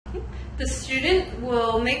The student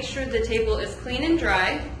will make sure the table is clean and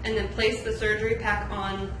dry and then place the surgery pack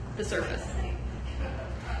on the surface.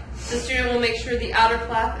 The student will make sure the outer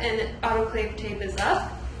flap and autoclave tape is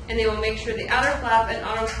up, and they will make sure the outer flap and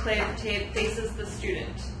autoclave tape faces the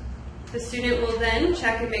student. The student will then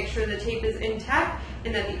check and make sure the tape is intact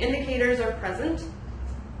and that the indicators are present.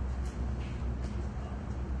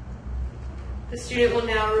 The student will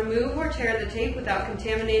now remove or tear the tape without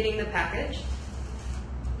contaminating the package.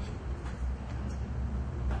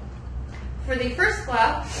 For the first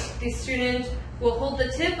flap, the student will hold the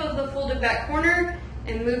tip of the folded back corner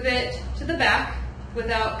and move it to the back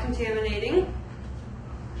without contaminating.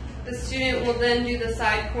 The student will then do the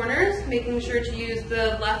side corners, making sure to use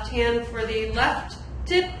the left hand for the left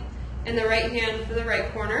tip and the right hand for the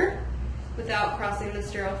right corner without crossing the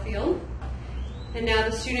sterile field. And now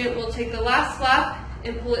the student will take the last flap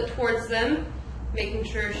and pull it towards them, making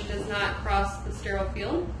sure she does not cross the sterile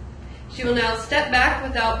field. She will now step back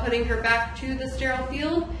without putting her back to the sterile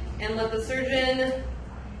field and let the surgeon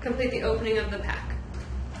complete the opening of the pack.